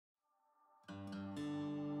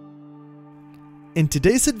In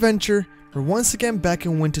today's adventure, we're once again back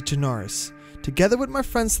in Winter Chernarus, together with my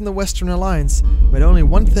friends from the Western Alliance, with only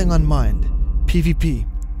one thing on mind: PvP.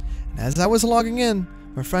 And as I was logging in,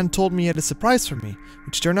 my friend told me he had a surprise for me,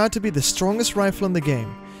 which turned out to be the strongest rifle in the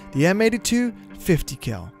game, the M82 50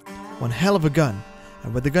 cal. One hell of a gun,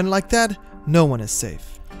 and with a gun like that, no one is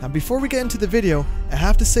safe. Now before we get into the video, I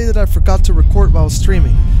have to say that I forgot to record while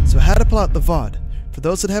streaming, so I had to pull out the VOD. For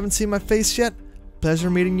those that haven't seen my face yet, pleasure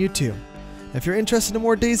meeting you too. If you're interested in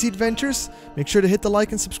more DayZ adventures, make sure to hit the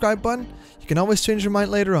like and subscribe button. You can always change your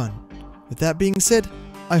mind later on. With that being said,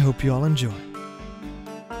 I hope you all enjoy.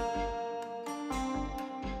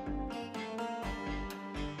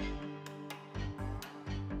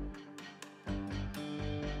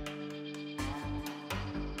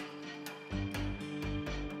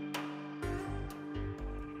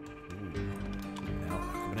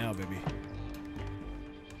 Coming out, baby.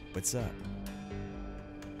 What's up?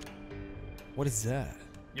 What is that?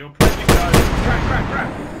 You're pretty good.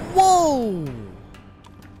 Crack. Whoa!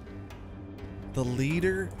 The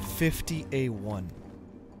Leader 50A1.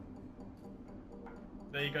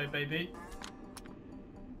 There you go, baby.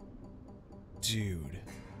 Dude.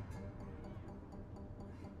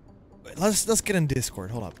 Wait, let's get in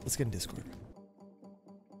Discord. Hold up. Let's get in Discord.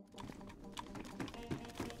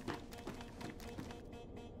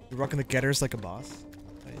 You rocking the getters like a boss?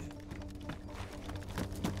 Oh, yeah.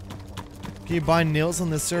 Can you buy nails on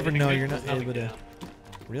this server? No, you're not able to.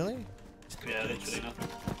 Really? Yeah, literally nothing.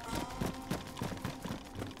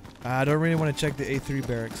 I don't really want to check the A3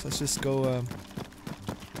 barracks. Let's just go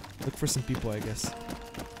look for some people, I guess.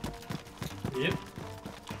 Yep.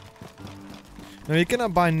 No, you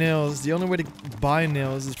cannot buy nails. The only way to buy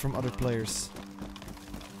nails is from other players.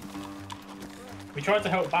 We tried to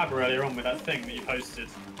help Bab earlier on with that thing that you posted,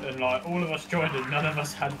 and like all of us joined and none of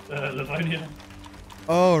us had Livonia.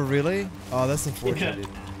 Oh, really? Oh, that's unfortunate, Yeah. dude.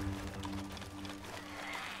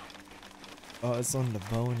 Oh, it's on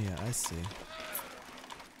Livonia. I see.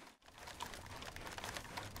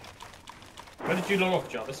 Where did you log off,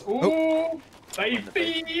 Jarvis? Ooh,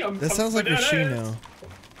 baby! I'm That sounds like Rashino.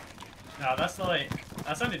 No, that's like...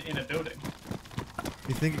 That sounded in a building.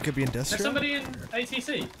 You think it could be industrial? There's somebody in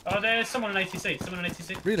ATC. Oh, there's someone in ATC. Someone in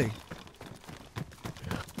ATC. Really?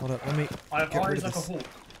 Hold up, let me I have get rid eyes of like a this. hawk.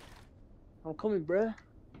 I'm coming, bruh.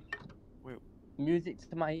 Wait. Music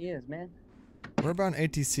to my ears, man. Where about in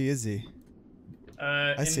ATC is he?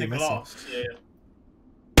 In see the him, I see. glass.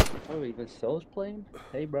 Yeah. Oh, even Soul's playing?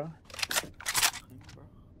 Hey, bro.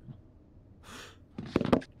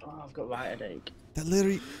 Oh, I've got right headache. That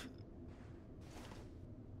literally...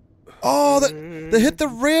 Oh, they hit the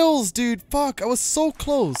rails, dude. Fuck, I was so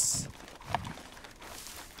close.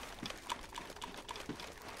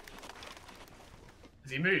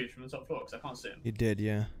 Has he moved from the top floor? Because I can't see him. He did,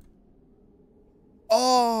 yeah.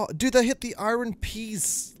 Oh, dude, that hit the iron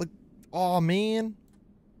piece. Like, oh, man.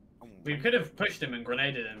 We could have pushed him and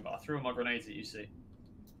grenaded him, but I threw all my grenades at you, see.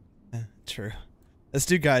 True. There's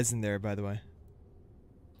two guys in there, by the way.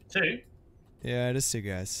 Two? Yeah, it is two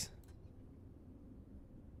guys.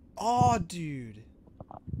 Oh, dude.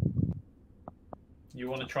 You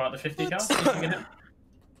want to try out the 50 cal? See if you can hit?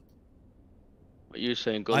 What are you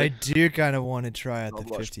saying, Gully? I do kind of want to try out the Not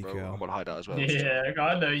much, 50 bro. cal. I'm gonna hide out as well. Yeah,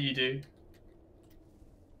 I know you do.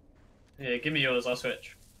 Yeah, give me yours, I'll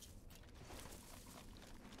switch.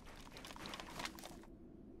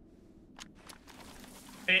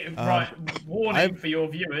 Right, warning for your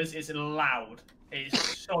viewers, it's loud.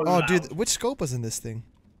 It's so loud. Oh, dude, which scope was in this thing?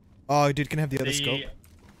 Oh, dude, can I have the other scope?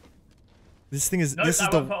 This thing is. No, this is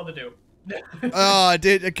that the. wasn't part of the deal. Oh,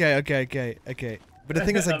 dude. Okay. But the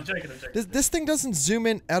thing is, like, I'm joking. this thing doesn't zoom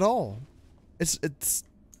in at all. It's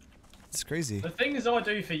crazy. The things I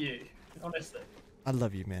do for you, honestly. I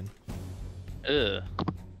love you, man. Ugh.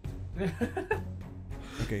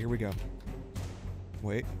 Okay, here we go.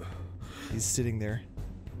 Wait, he's sitting there.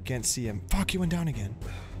 Can't see him. Fuck, he went down again.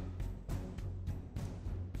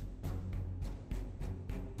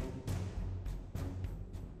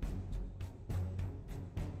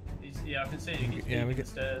 Yeah, I can see you. Yeah, we get get.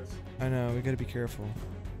 stairs. I know. We gotta be careful.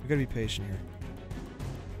 We gotta be patient here.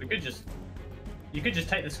 We could just. You could just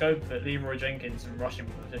take the scope at Leroy Jenkins and rush him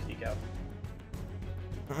with a 50 cal.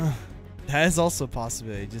 That is also a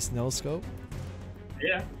possibility. Just no scope.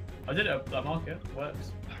 Yeah, I did it at that market.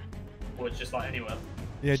 Works. Or it's just like anywhere.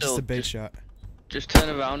 Yeah, just So, a bait shot. Just turn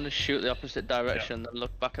around and shoot the opposite direction, and then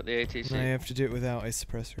look back at the ATC. No, you have to do it without a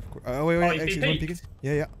suppressor, of course. Oh, wait, Oh, actually, he's is one peeked. peeking?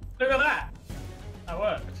 Yeah. Look at that! That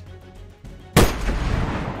worked.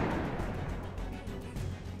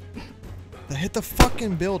 That hit the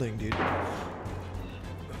fucking building, dude.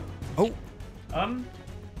 Oh.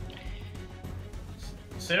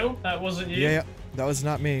 Seal? That wasn't you? Yeah, that was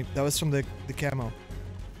not me. That was from the camo.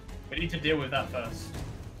 We need to deal with that first.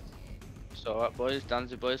 So alright boys,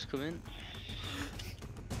 DayZ boys come in.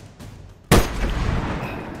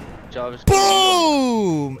 Jarvis come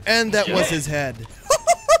Boom! And that was Shit. his head.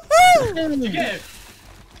 Did you get him?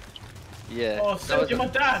 in. Yeah. Oh, that, Seal, was you're my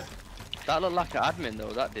dad. that looked like an admin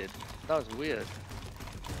though, that did. That was weird.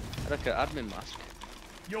 Like an admin mask.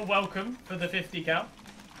 You're welcome for the 50 cal.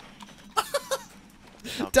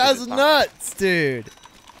 That's nuts, dude.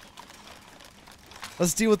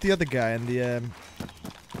 Let's deal with the other guy and the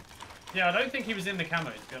Yeah, I don't think he was in the camo,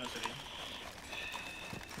 to be honest with you.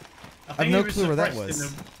 I I've think no he was clue where that suppressed in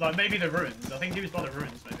was. the, like maybe the ruins. I think he was by the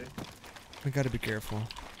ruins, maybe. we gotta be careful.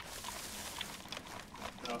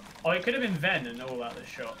 Oh, it could have been Ven and all that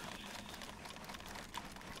shot.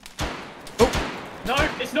 Oh! No,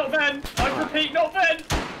 it's not Ven! I repeat, not Ven!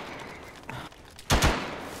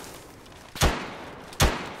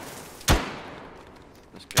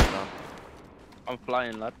 Let's go down. I'm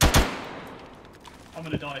flying, lad. I'm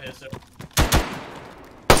gonna die here, so.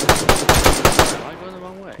 Am I going the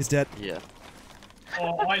wrong way? He's dead. Yeah.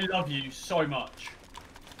 Oh, I love you so much.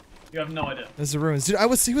 You have no idea. There's the ruins. Dude,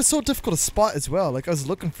 he was so difficult to spot as well. Like, I was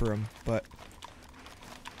looking for him, but...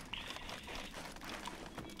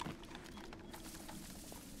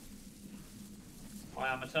 I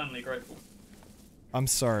am eternally grateful. I'm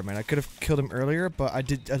sorry, man. I could have killed him earlier, but I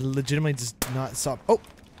legitimately just not saw... Oh!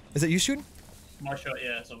 Is that you shooting? My shot,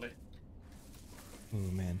 yeah, zombie. Oh,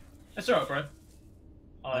 man. It's alright, bro.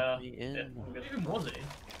 Let me in. Yeah, what even was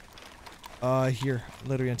he? Here.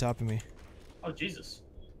 Literally on top of me. Oh, Jesus.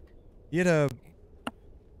 He had a...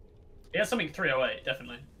 He had something 308,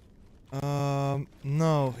 definitely.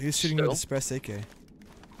 No. He was shooting with a Still? Express AK.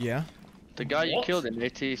 Yeah? The guy you What? killed in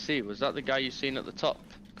ATC, was that the guy you seen at the top?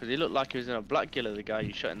 Because he looked like he was in a black gilla, the guy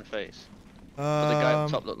you shot in the face. But the guy up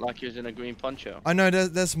top looked like he was in a green poncho. I know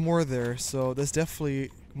there's more there, so there's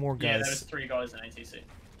definitely more Yeah, guys. there was 3 guys in ATC.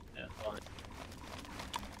 Yeah.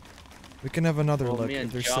 We can have another Well, look me if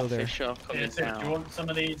and they're still there. Jarfish are Yeah, coming so, do you down. want some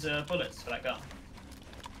of these bullets for that gun?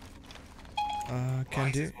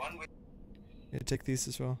 Can do. Yeah, take these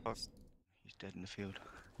as well. He's dead in the field.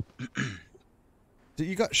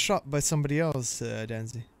 You got shot by somebody else,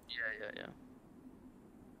 DayZ. Yeah.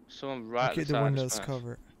 Someone right Keep at the the side windows of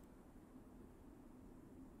covered.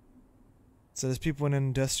 So there's people in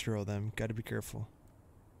industrial then. Gotta be careful.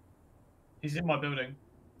 He's in my building.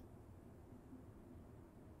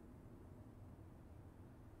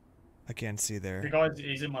 I can't see The there. guy's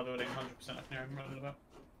he's in my building, 100%. I can hear him running about.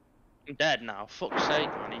 I'm dead now. Fuck's sake,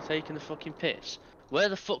 man. He's taking the fucking piss. Where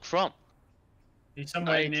the fuck from? He's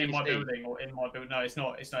somewhere near my ATC. building or in my building. No, it's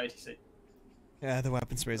not. It's not ATC. Yeah, the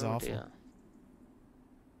weapon spray's Oh, awful. dear.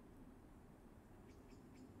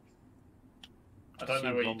 I don't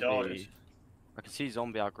know where you died. I can see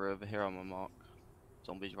zombie aggro over here on my mark.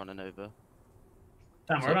 Zombies running over.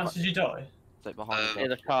 Damn, whereabouts did you die? It's like behind Near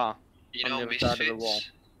the the car. You On know, the other side of the wall.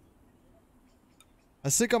 misfits. I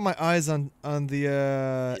still got my eyes on the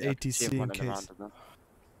Yeah, I can see ATC him in running around case in there.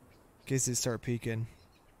 they start peeking.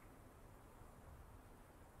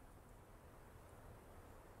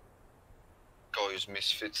 Guy who's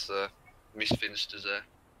misfits there. Misfinsters there.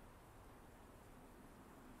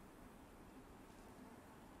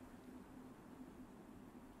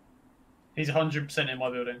 He's 100% in my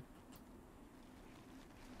building.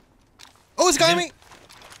 Oh, it's got Is me!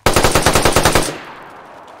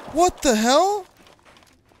 What the hell?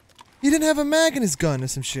 He didn't have a mag in his gun or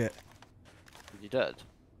some shit. You dead?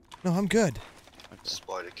 No, I'm good. Okay.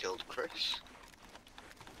 Spider killed Chris.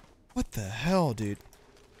 What the hell, dude?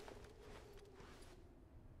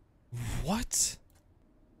 What?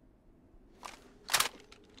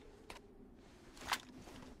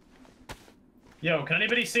 Yo, can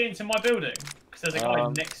anybody see into my building? Because there's a guy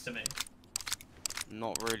next to me.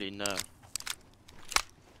 Not really, no.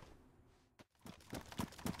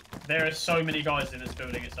 There are so many guys in this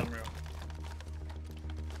building, it's unreal.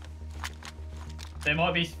 There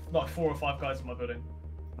might be like 4 or 5 guys in my building.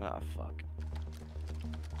 Ah, fuck.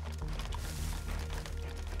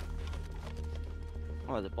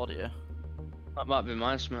 Oh, there's a body here. That might be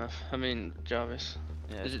mine, Smurf. I mean, Jarvis.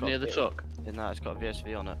 Yeah, Is it's it got near the a- truck? Yeah, no, it's got a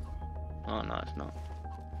VSV on it. Oh, no, it's not.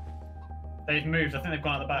 They've moved, I think they've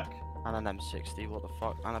gone out the back. And an M60, what the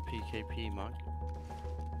fuck? And a PKP, man.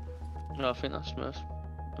 No, I think that's Smurf.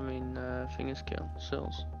 I mean, fingers kill.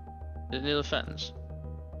 Sills. Is it near the fence?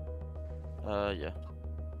 Yeah.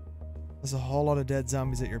 There's a whole lot of dead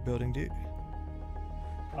zombies at your building, dude.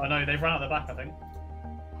 Oh no, they've run out the back, I think.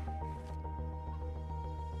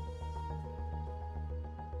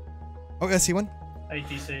 Oh, I see one.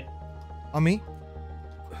 ATC. On me.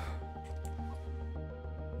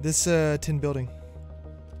 This tin building.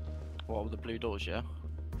 What with the blue doors? Yeah.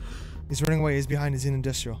 He's running away. He's behind. He's in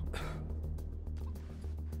industrial.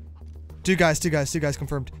 2 guys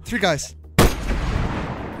confirmed. 3 guys.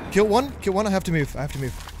 Kill one. I have to move.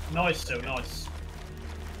 Nice, so nice.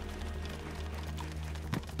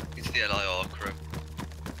 It's the LIR crew.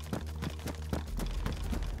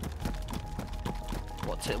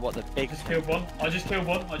 What the big? Just killed one. I just killed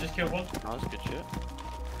one. Nice, good shit.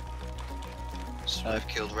 Swift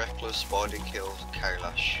killed Reckless, Spider killed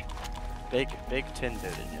Kailash. Big tin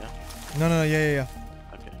building, yeah. No, yeah.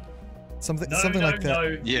 Okay. Something No, like that.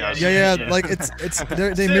 no. Yeah. Like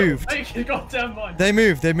they moved. Make your goddamn mind. They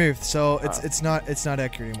moved. So it's not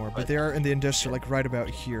accurate anymore. But they are in the industrial, like right about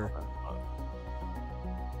here.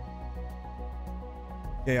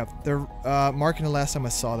 Yeah. They're marking the last time I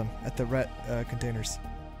saw them at the red containers.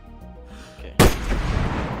 Okay.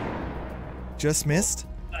 Just missed.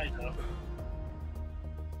 I know.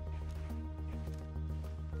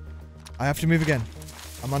 I have to move again.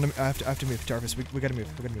 I'm on. I have to move, Jarvis. We gotta move.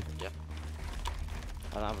 Yeah.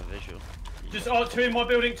 I don't have a visual. Just 2 in my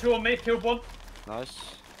building, 2 on me. Killed one. Nice.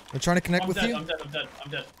 I'm trying to connect with you. I'm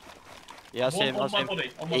dead. Yeah, I see him. On my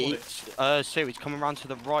body. So he's coming around to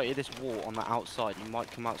the right of this wall on the outside. He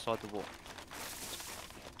might come outside the wall.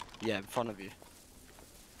 Yeah, in front of you.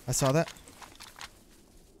 I saw that.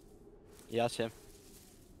 Yeah, that's him.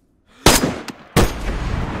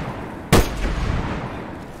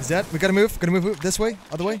 He's dead. We gotta move. This way.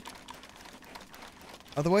 Other way.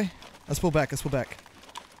 Let's pull back.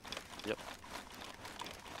 Yep.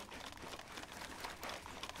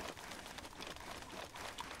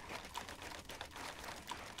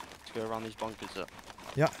 Let's go around these bunkers up.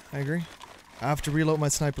 Yeah, I agree. I have to reload my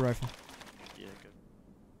sniper rifle. Yeah, go.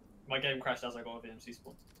 My game crashed as I got a VMC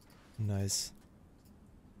spawn. Nice.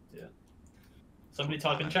 Yeah. Somebody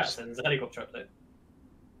type in chat saying there's a helicopter up there.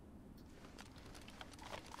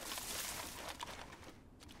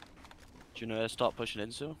 Do you want to start pushing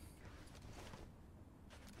in still?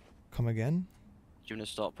 Come again? Do you want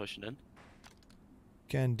to start pushing in?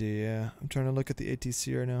 Can do, yeah. I'm trying to look at the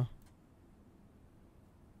ATC right now.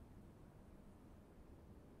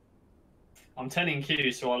 I'm 10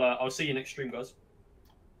 Q, so I'll see you next stream, guys.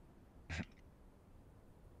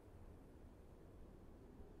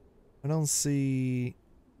 I don't see...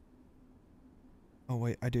 Oh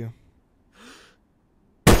wait, I do.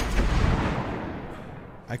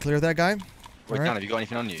 I cleared that guy. Wait, Dan, have you got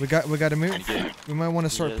anything on you? We got to move. We might want to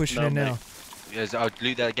start pushing in now. Yes, I'll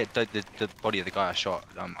loot that. Get the body of the guy I shot.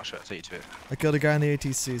 I'll take you to it. I killed a guy in the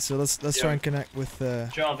ATC, so let's try and connect with.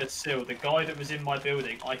 Jarvis, still the guy that was in my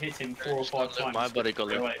building. I hit him 4 or 5 times. My buddy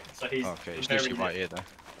got away, so he's okay, he's very literally right here though.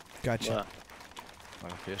 Gotcha.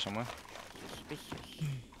 Like here somewhere.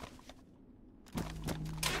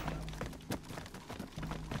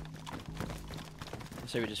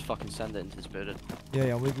 So we just fucking send it into this building.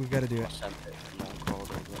 Yeah, we gotta do it. Send it long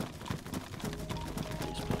corridor, but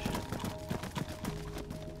just push it.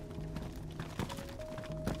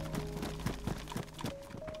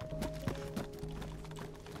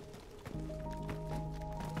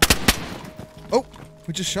 Oh,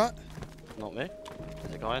 we just shot. Not me.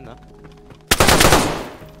 There's a guy in there.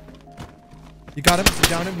 You got him. You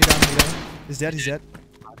down him. He's dead. There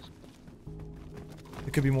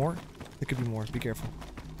could be more. Be careful.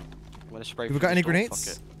 I'm gonna spray. Have we got any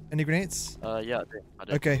grenades? Any grenades? Yeah, I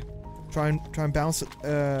do. Okay. Try and bounce it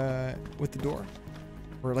with the door.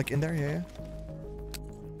 Or like in there, yeah.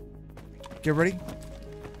 Get ready.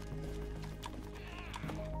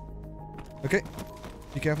 Okay.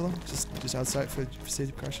 Be careful though. Just outside for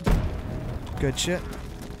safety precaution. Good shit.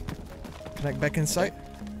 Connect back in sight.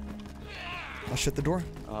 I'll shut the door.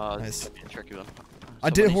 Nice. A tricky one. I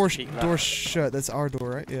did horse door shut. That's our door,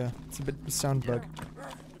 right? Yeah. It's a bit of a sound bug.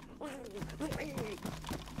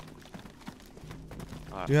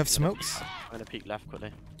 Right, Do you have smokes? I'm gonna peek left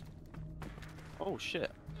quickly. Oh shit.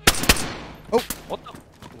 Oh! What the?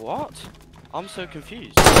 What? I'm so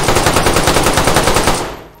confused.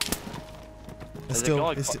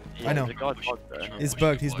 I know. He's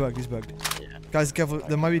bugged. He's bugged. Yeah. Guys, careful.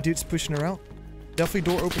 There might be dudes pushing around.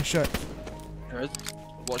 Definitely door open shut. There is.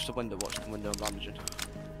 Watch the window. I'm damaging.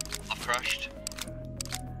 I've crashed.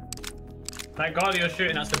 That guy that you're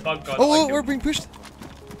shooting, that's the bug guy. Oh, we're being pushed.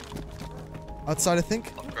 Outside, I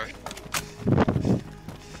think. I've crashed.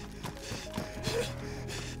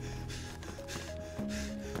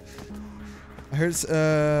 I heard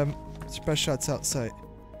suppress shots outside.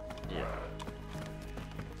 Yeah.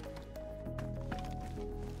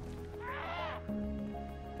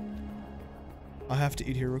 I have to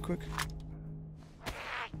eat here real quick.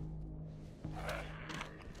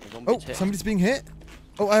 Oh, somebody's being hit.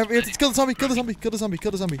 Oh, I have to kill the zombie, kill the zombie, kill the zombie,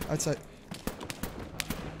 kill the zombie. Outside.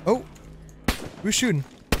 Oh. Who's shooting?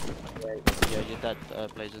 Yeah, you're dead,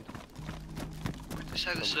 Blazing. They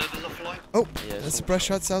say the server's offline. Oh, Yeah, that's the breast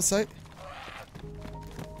shots outside.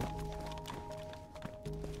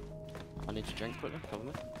 I need to drink quickly, cover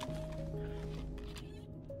me.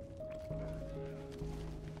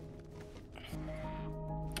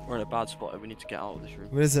 We're in a bad spot, we need to get out of this room.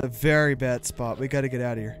 It is a very bad spot. We gotta get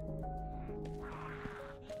out of here.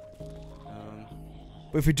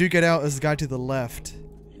 But if we do get out, there's a guy to the left.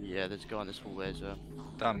 Yeah, there's a guy in this hallway as well.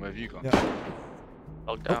 Dan, where have you gone? Yeah.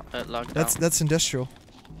 Logged out. Logged That's out. that's industrial.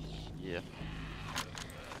 Yeah.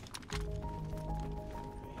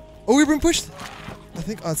 Oh, we've been pushed. I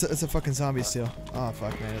think it's a fucking zombie still. Oh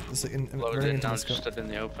fuck, man! It's like Loaded running it into now, the scope. just stood in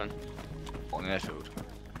the open. On the airfield.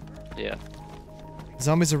 Yeah.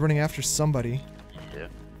 Zombies are running after somebody. Yeah.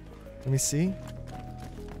 Let me see.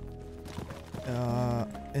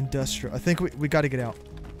 Industrial. I think we gotta get out.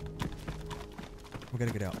 We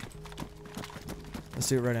gotta get out. Let's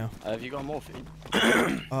do it right now. Have you got morphine?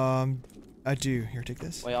 I do. Here, take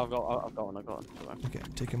this. Wait, I've got one. Sorry. Okay,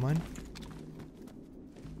 I'm taking mine.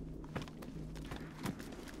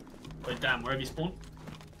 Wait, damn, where have you spawned?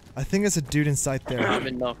 I think it's a dude inside there. I'm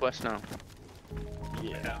in Northwest now.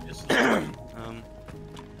 Yeah, I'm just.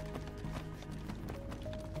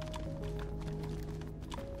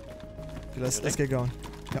 Okay, let's get going.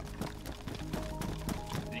 Yeah,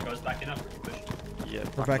 Are you guys backing up? Yeah.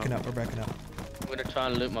 we're backing up. We're backing up. I'm gonna try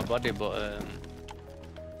and loot my body, but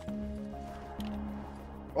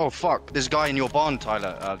Oh fuck! There's a guy in your barn,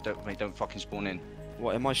 Tyler. Don't fucking spawn in.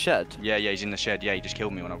 What, in my shed? Yeah, he's in the shed. Yeah, he just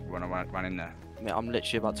killed me when I ran in there. Mate, I'm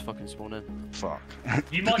literally about to fucking spawn in. Fuck.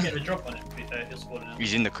 You might get the drop on it, to be fair, if you're spawning in.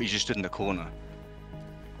 He just stood in the corner.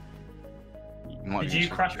 Did you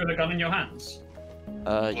crash with a gun in your hands?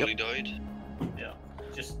 Yep. Molly died. Yeah.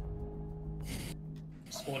 Just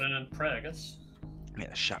spawn in and pray, I guess. Yeah,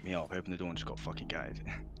 they shut me up. I opened the door and just got fucking gutted.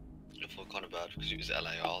 I feel kind of bad because it was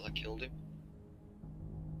LAR that killed him.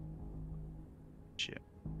 Shit.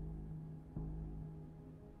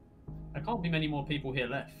 There can't be many more people here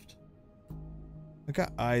left. I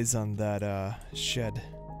got eyes on that shed.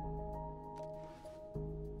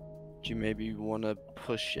 Do you maybe want to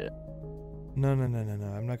push it? No.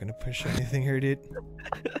 I'm not gonna push anything here, dude.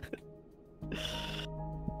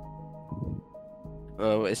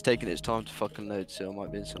 Oh, it's taking its time to fucking load, so I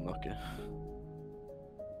might be in some lucky.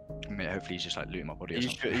 I mean, hopefully he's just like looting my body Are or you,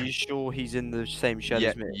 something. are you sure he's in the same shed Yeah,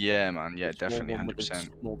 as me? yeah, man. Yeah, Small definitely, one with the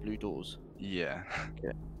 100%. Small blue doors. Yeah.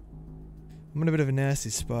 I'm in a bit of a nasty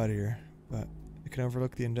spot here, but I can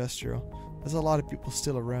overlook the industrial. There's a lot of people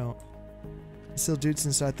still around. There's still dudes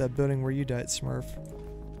inside that building where you died, Smurf.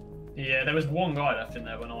 Yeah, there was one guy left in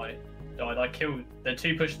there when I died. I killed. The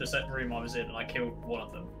two pushed the set room I was in, and I killed one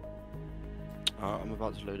of them. I'm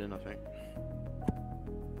about to load in, I think.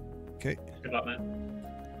 Okay. Good luck, man.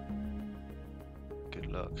 Good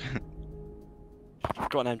luck. I've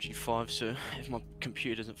got an MG5, so if my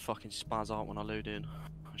computer doesn't fucking spaz out when I load in,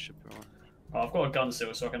 I should be alright. Oh, I've got a gun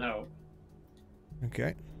still, so I can help.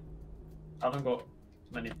 Okay. I haven't got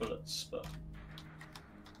many bullets, but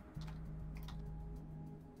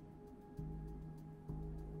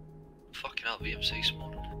Fucking hell, VMC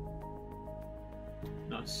spawned.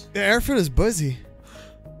 nice. The airfield is buzzy.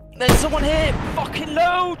 There's someone here! Fucking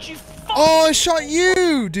load, you fuck! Oh, I shot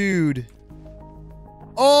you, dude.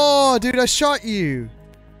 Oh, dude, I shot you.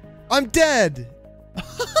 I'm dead.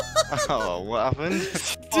 Oh, what happened?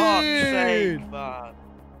 Dude. Man.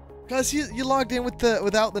 Cause you logged in with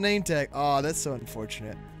without the name tag. Oh, that's so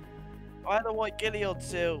unfortunate. I had a white ghillie on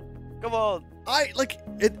too. Come on. I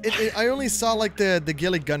I only saw like the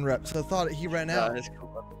ghillie gun rep, so I thought he ran out. That's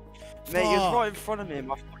cool, man. Mate, you was right in front of me and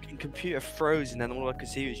my fucking computer froze and then all I could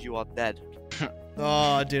see was you are dead.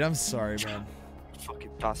 Oh, dude, I'm sorry, man.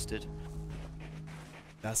 Fucking bastard.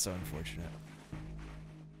 That's so unfortunate.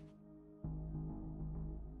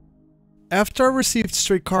 After I received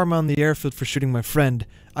straight karma on the airfield for shooting my friend,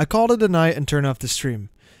 I called it a night and turned off the stream.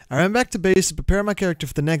 I ran back to base to prepare my character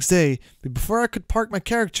for the next day, but before I could park my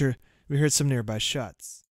character, we heard some nearby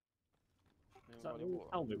shots.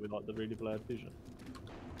 Helmet with like the really blurred vision.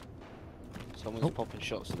 Someone's popping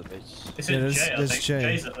shots to the base. It's Yeah, in there's- Jay, I there's think. Jay.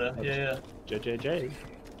 Jay's up there. Yeah. JJJ.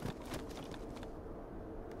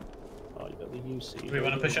 Oh, you got the UC. Do we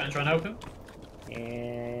want to push out and try and help him?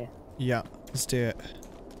 Yeah. Yeah, let's do it.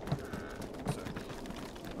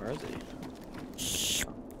 Where is he?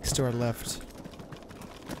 He's to our left.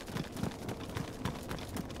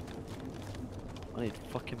 I need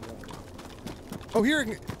fucking water. Oh,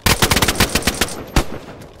 here.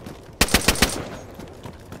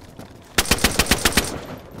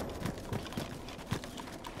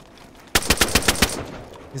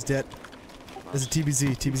 He's dead. There's a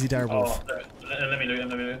TBZ direwolf. Oh, let me loot him,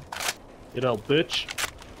 let me loot him. You little bitch.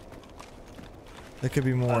 There could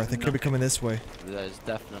be more. They could be coming this way. There's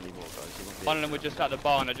definitely more guys. One of them was just at the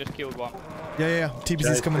barn. I just killed one. Yeah.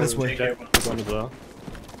 TBZ's coming this way. Jay killed one as well.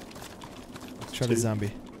 Try the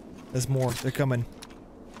zombie. There's more. They're coming.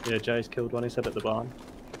 Yeah, Jay's killed one. He said at the barn.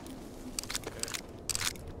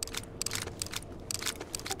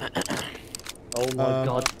 Oh my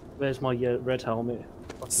god. Where's my red helmet?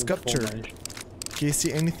 Sculpture. Can you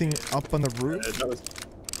see anything up on the roof?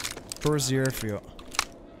 Towards the airfield.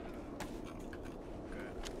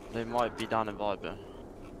 They might be down in Viber.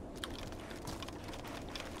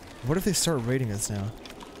 What if they start raiding us now?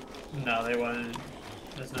 No, they won't.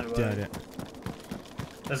 There's no way. Doubt it.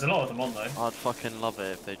 There's a lot of them on though. I'd fucking love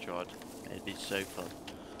it if they tried. It'd be so fun.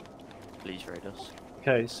 Please raid us.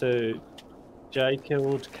 Okay, so Jay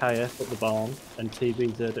killed KF at the barn and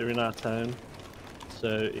TBZ are in our town. So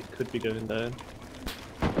it could be going down.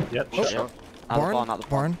 Yep, Oh, shot.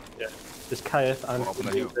 barn. Yeah. There's KF and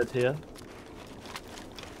TBZ here.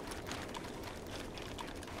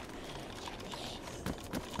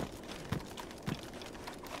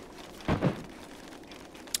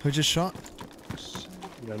 Who just shot?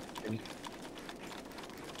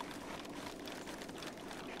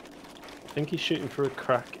 I think he's shooting for a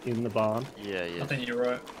crack in the barn. Yeah. I think you're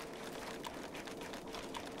right.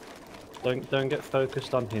 Don't get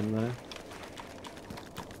focused on him though.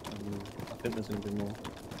 I think there's gonna be more.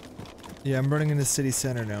 Yeah, I'm running in the city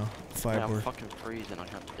center now. Yeah, I'm Fiber. fucking freezing. I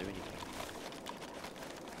can't do anything.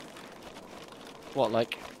 What,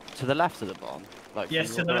 like to the left of the barn? Like Yes,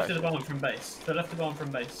 from to your the left of the direction? barn from base. To the left of the barn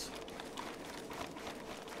from base.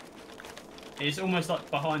 It's almost like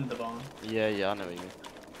behind the barn. Yeah, I know what you mean.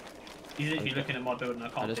 He's literally looking at my building. I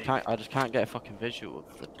can't. I just can't get a fucking visual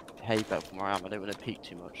of the hay bale from where I am. I don't want to peek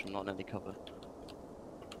too much. I'm not in any cover.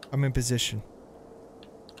 I'm in position.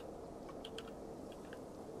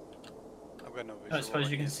 I've got no I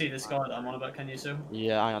suppose you can see this guy that I'm on about. Can you, Sue?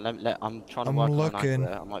 Yeah, hang on. I'm trying to I'm work looking.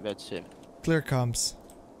 on that. I might be able to see him. Clear comms.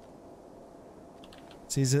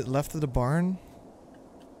 So he's at left of the barn.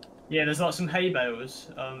 Yeah, there's like some hay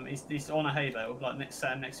bales. He's on a hay bale, like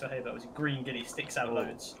standing next to a hay bale. It's a green giddy, sticks out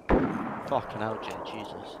loads. Fucking hell, Jay,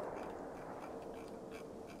 Jesus.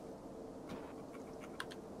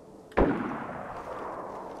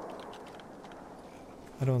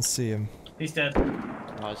 I don't see him. He's dead.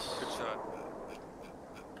 Nice. Good shot.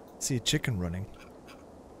 See a chicken running.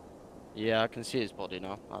 Yeah, I can see his body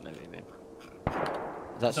now. I know what you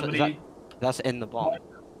mean. Somebody. That's in the bomb.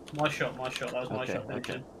 My shot. That was my shot.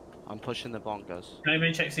 Okay. I'm pushing the bomb, guys. Can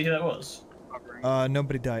anybody check see who that was?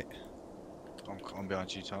 Nobody died. I'm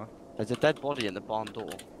behind you, Tyler. There's a dead body in the barn door.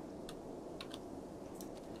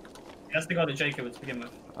 That's the guy that Jay killed to begin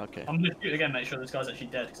with. Okay. I'm gonna shoot again, make sure this guy's actually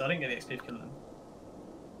dead, because I didn't get the XP for killing him.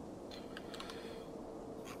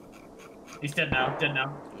 He's dead now.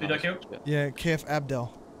 Who did I kill? Yeah, KF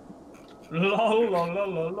Abdel.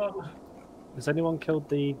 Lol. Has anyone killed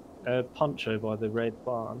the poncho by the red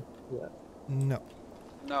barn? Yeah. No.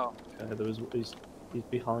 No. Okay, he's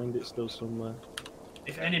behind it still somewhere.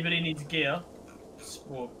 If anybody needs gear,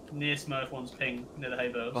 or near Smurf one's ping near the hay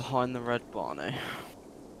bales. Behind the red barn, eh?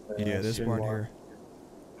 Yeah, this barn here.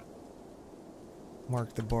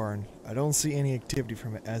 Mark the barn. I don't see any activity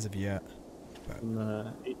from it as of yet.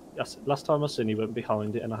 No. Last time I seen he went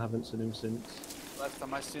behind it, and I haven't seen him since. Last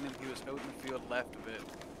time I seen him, he was out in the field left of it.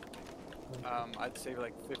 I'd say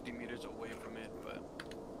like 50 meters away from it, but...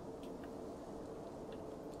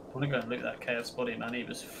 I wanna go and look at that KF's body, man. He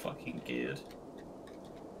was fucking geared.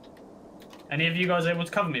 Any of you guys able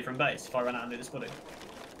to cover me from base if I run out and do this body?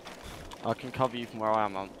 I can cover you from where I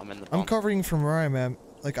am. I'm in the bomb. I'm covering from where I'm at.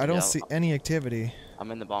 Like, I don't Yeah, see any activity.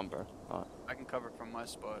 I'm in the bomb, bro. Alright. I can cover from my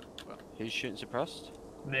spot. But... Who's shooting suppressed?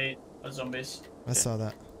 Me, or zombies. I saw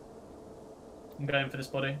that. I'm going for this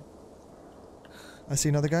body. I see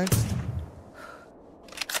another guy.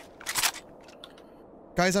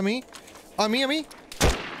 Guys, on me. On me.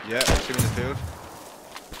 Yeah, I see him in the field.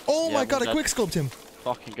 Oh Yeah, my god, I that- quick scoped him.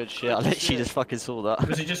 Fucking good shit. I literally just fucking saw that.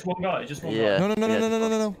 Was it just one guy? Just one Yeah. guy?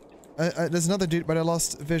 No. There's another dude, but I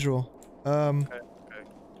lost visual. Okay.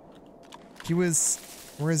 He was...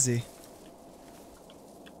 Where is he?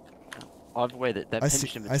 Either way, they're I pinched see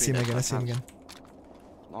in him between. again, I see him again.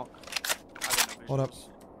 Mark. I got no Hold up. visuals.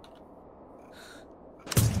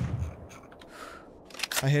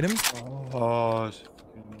 I hit him. Oh.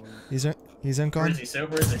 He's Where uncon. is he, Sil?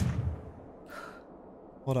 Where is he?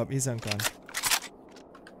 Hold up, he's uncon.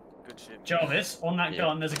 Good shit. Jarvis, on that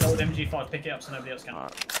gun, there's a gold MG5. Pick it up so nobody else can.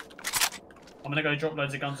 Alright. I'm gonna go drop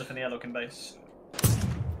loads of guns off in the airlock in base.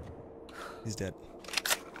 He's dead.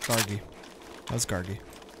 Gargi. That was Gargi.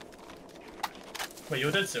 Wait,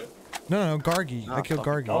 you're dead still? No, Gargi. I killed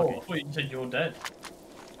Gargi. Oh, I thought you said you're dead.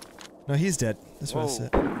 No, he's dead. That's what I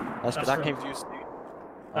said. That came from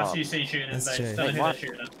That's UC shooting in That's base. Jay. Don't know who Wait, they're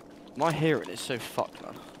shooting at. My hearing is so fucked,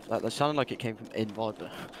 man. That sounded like it came from in Viper.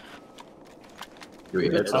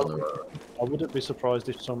 I wouldn't be surprised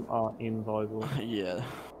if some are in Viable. Yeah.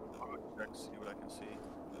 See what I can see.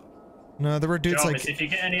 No, there were dudes Jarvis, like. if you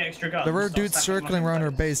get any extra guns, There were start dudes stacking them circling up in around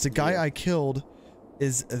our base. base. The guy I killed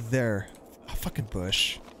is there. A fucking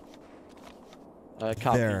bush. Cal,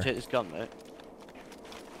 can There. you take this gun, mate?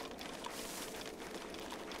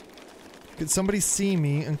 Could somebody see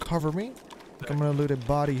me and cover me? Like I'm gonna loot a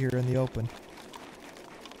body here in the open.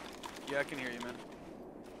 Yeah, I can hear you, man.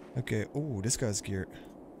 Okay. Ooh, this guy's geared.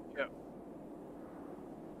 Yep.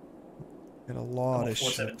 Got a I'm lot on of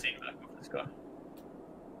shit. 417 back off this guy.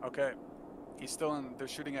 Okay. He's still in. They're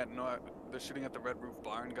shooting at They're shooting at the red roof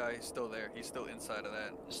barn guy. He's still there. He's still inside of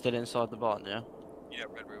that. Still inside the barn, yeah? Yeah,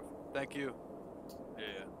 red roof. Thank you.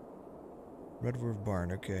 Yeah. Red Roof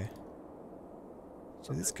Barn. Okay.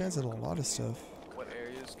 So these guys had a lot of stuff. What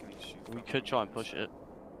areas can he shoot? We from? could try and push it.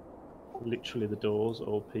 Literally the doors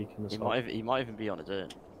or peeking the side. He might even be on his own.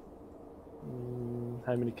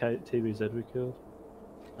 How many TVs had we killed?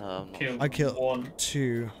 I killed one.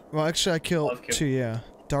 2. Well, actually, I killed I've killed 2. Yeah,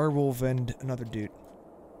 Darwolf and another dude.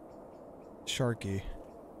 Sharky.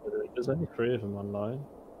 There's only 3 of them online.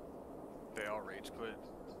 They all rage quit.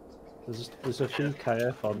 There's a few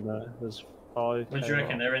KF on there. There's 5. What do you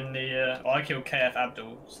reckon? They're in the. I killed KF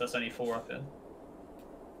Abdul, so that's only 4 up here.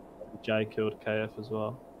 Jay killed KF as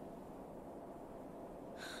well.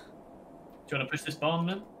 Do you want to push this barn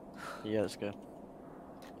then? Yeah, let's go. I'm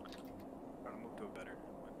gonna move to a better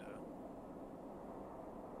window.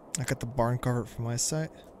 I got the barn covered from my side.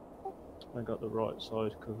 I got the right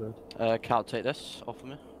side covered. Cal, take this off of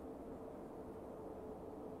me.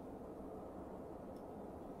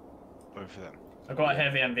 Both of them. I got a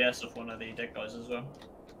heavy MVS off one of the dead guys as well.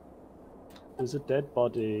 There's a dead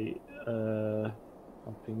body.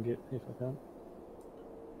 I'll ping it if I can.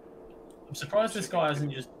 I'm surprised this guy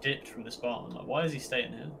hasn't just dipped from this barn. Like, why is he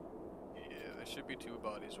staying here? Yeah, there should be 2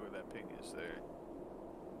 bodies where that ping is there.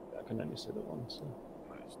 I can only see the one, so.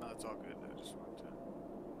 No, it's all good. I just wanted to.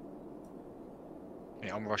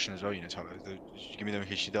 Yeah, I'm rushing as well, you know, Tyler. Just give me them in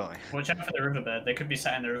case you die. Watch out for the riverbed. They could be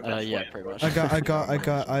sat in the riverbed. Yeah, pretty much. I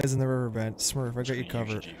got eyes in the riverbed. Smurf, I got you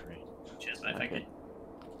covered. Cheers, mate. Thank you.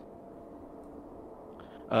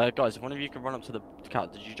 Guys, if one of you can run up to the Cal,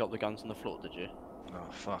 did you drop the guns on the floor? Did you? Oh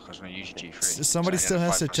fuck, I was gonna use your G3. Somebody So I still had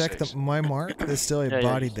has to 5.6. check my mark. There's still a Yeah,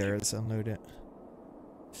 body just there. Let's unload it.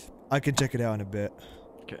 I can check it out in a bit.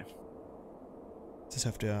 Okay. Just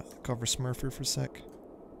have to cover Smurf here for a sec.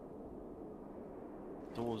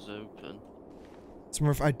 Doors open.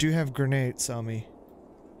 Smurf, I do have grenades on me.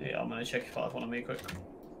 Yeah, I'm gonna check if I have one on me quick.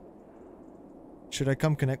 Should I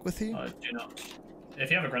come connect with you? I do not. If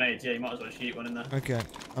you have a grenade, yeah, you might as well just shoot one in there. Okay,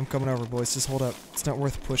 I'm coming over, boys. Just hold up. It's not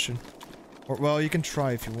worth pushing. Or, well, you can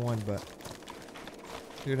try if you want, but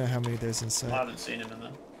you don't know how many there's I inside. haven't seen him in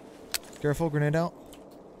there. Careful, grenade out.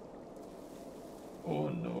 Oh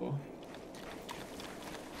no.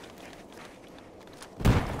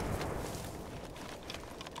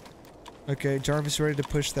 Okay, Jarvis, ready to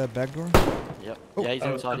push that back door? Yep. Oh. Yeah, he's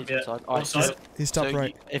inside. He's yeah. inside. Alright, Outside. He's top so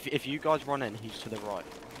right. if you guys run in, he's to the right.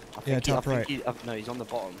 Yeah, top right. No, he's on the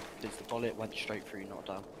bottom. Because the bullet went straight through, not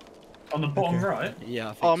down. On the bottom Okay. right? Yeah,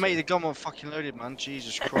 I think Oh so. mate, the gun won't fucking loaded, man.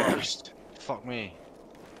 Jesus Christ. Fuck me.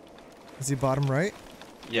 Is he bottom right?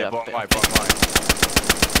 Yeah, Yeah, bottom but- right, bottom right.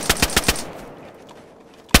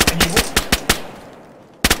 Can you walk?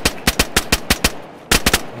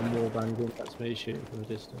 I'm more banging. That's me shooting from a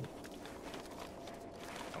distance.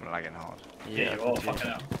 I'm lagging hard. Yeah, you are.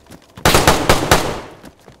 Fucking hell.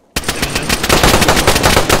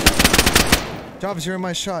 Jarvis, you're in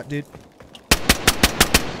my shot, dude.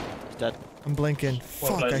 He's dead. I'm blinking.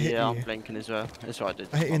 Well Fuck, played. I hit Yeah, I'm you. blinking as well. That's what I did.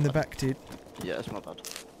 I hit you in My the bad. back, dude. Yeah, that's my bad.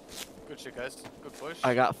 Good shit, guys. Good push.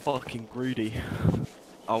 I got fucking greedy.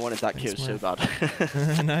 I wanted that kill Thanks, so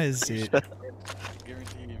bad. Nice, dude.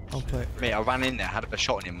 Guarantee you. I'll play. Mate, I ran in there, had a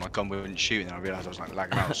shot on him, my gun wouldn't shoot, and then I realised I was like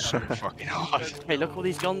lagging out so fucking hard. Hey, look all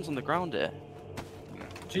these guns on the ground here.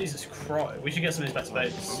 Jesus Christ. We should get some of these better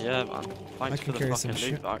baits. Yeah, man. Thanks can for the carry some fucking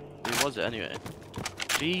shit. loot back. Who was it anyway?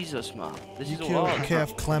 Jesus, man. This You is all killed ours.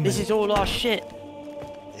 KF Clement. This is all our shit.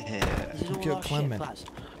 Yeah. This is You all killed our Clement. shit, lads.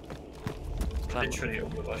 Clement. Literally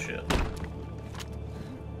all of our shit.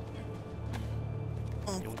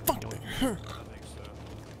 Oh, fuck. I think so.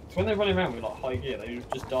 So when they're running around with like high gear, they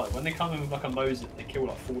just die. When they come in with like a Moses, they kill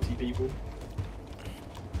like 40 people.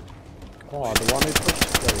 Oh, the one who pushed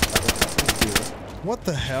straight. That was fucking What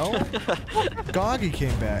the hell? Goggy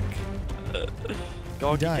came back.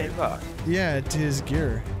 God, He you died. came back. Yeah, to his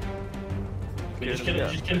gear. Just kill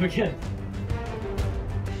him again.